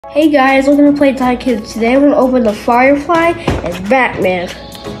Hey guys, we're gonna play Thai Kids. Today we're gonna open the Firefly and Batman.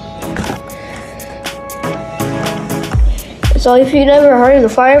 So if you never heard of the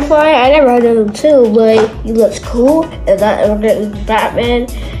Firefly, I never heard of him too, but he looks cool, and we're getting Batman,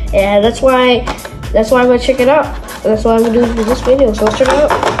 and that's why I'm gonna check it out. That's what I'm gonna do for this video. So let's check it out.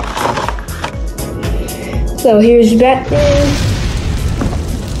 So here's Batman.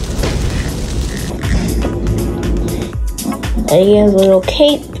 And he has a little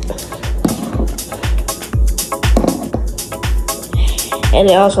cape. And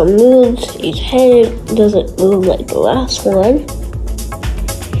it also moves. His head doesn't move like the last one.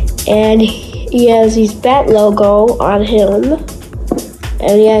 And he has his bat logo on him.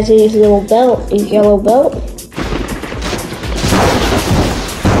 And he has his little belt, his yellow belt.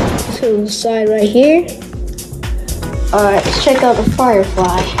 To the side right here. Alright, let's check out the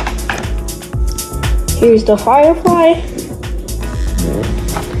Firefly. Here's the Firefly.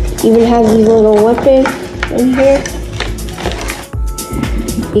 Even has his little weapon in here.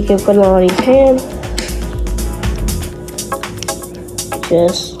 You can put it on his hand.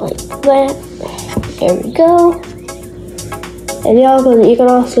 Just like that. There we go. And you can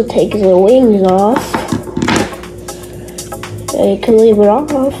also take his wings off. And you can leave it off.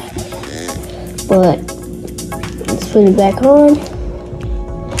 But let's put it back on.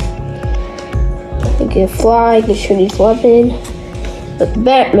 You can fly, you can shoot his weapon. But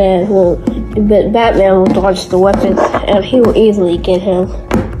Batman will dodge the weapon, and he will easily get him.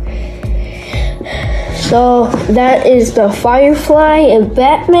 So that is the Firefly and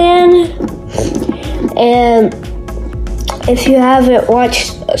Batman. And if you haven't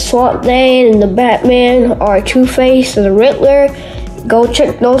watched Swamp Day and the Batman or Two-Face and the Riddler, go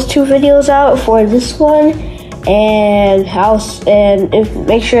check those two videos out for this one. And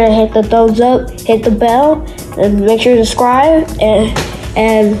make sure to hit the thumbs up, hit the bell, and make sure to subscribe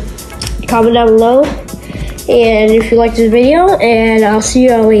and comment down below. And if you like this video, and I'll see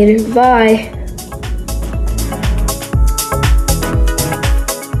you all later. Bye.